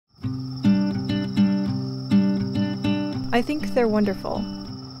I think they're wonderful.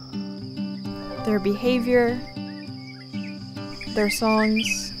 Their behavior, their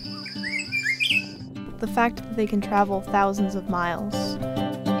songs, the fact that they can travel thousands of miles.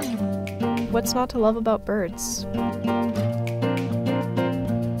 What's not to love about birds?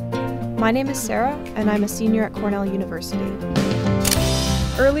 My name is Sarah, and I'm a senior at Cornell University.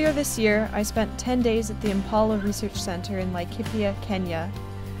 Earlier this year, I spent 10 days at the Impala Research Center in Laikipia, Kenya,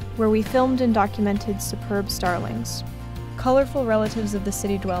 where we filmed and documented superb starlings, colorful relatives of the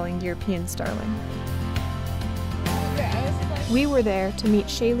city-dwelling European starling. We were there to meet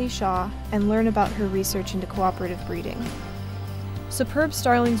Shaylee Shaw and learn about her research into cooperative breeding. Superb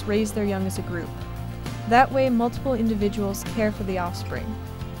starlings raise their young as a group. That way, multiple individuals care for the offspring.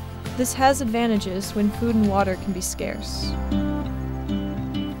 This has advantages when food and water can be scarce.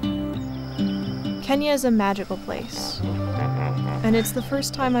 Kenya is a magical place, and it's the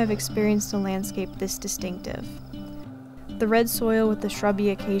first time I've experienced a landscape this distinctive. The red soil with the shrubby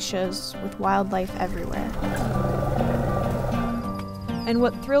acacias, with wildlife everywhere. And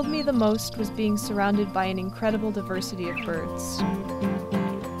what thrilled me the most was being surrounded by an incredible diversity of birds.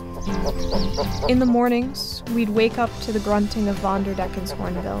 In the mornings, we'd wake up to the grunting of Vanderdecken's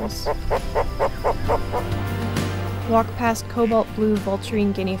hornbills, walk past cobalt blue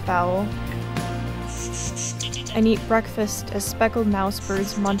vulturine guinea fowl, and eat breakfast as speckled mouse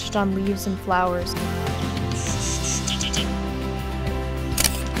birds munched on leaves and flowers.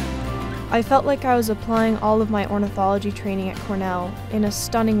 I felt like I was applying all of my ornithology training at Cornell in a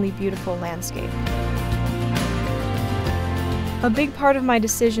stunningly beautiful landscape. A big part of my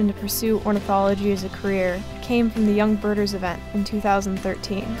decision to pursue ornithology as a career came from the Young Birders event in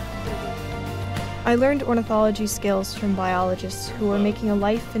 2013. I learned ornithology skills from biologists who were making a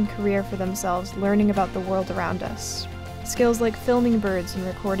life and career for themselves learning about the world around us. Skills like filming birds and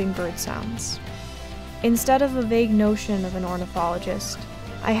recording bird sounds. Instead of a vague notion of an ornithologist,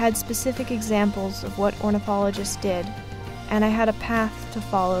 I had specific examples of what ornithologists did, and I had a path to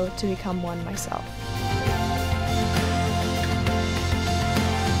follow to become one myself.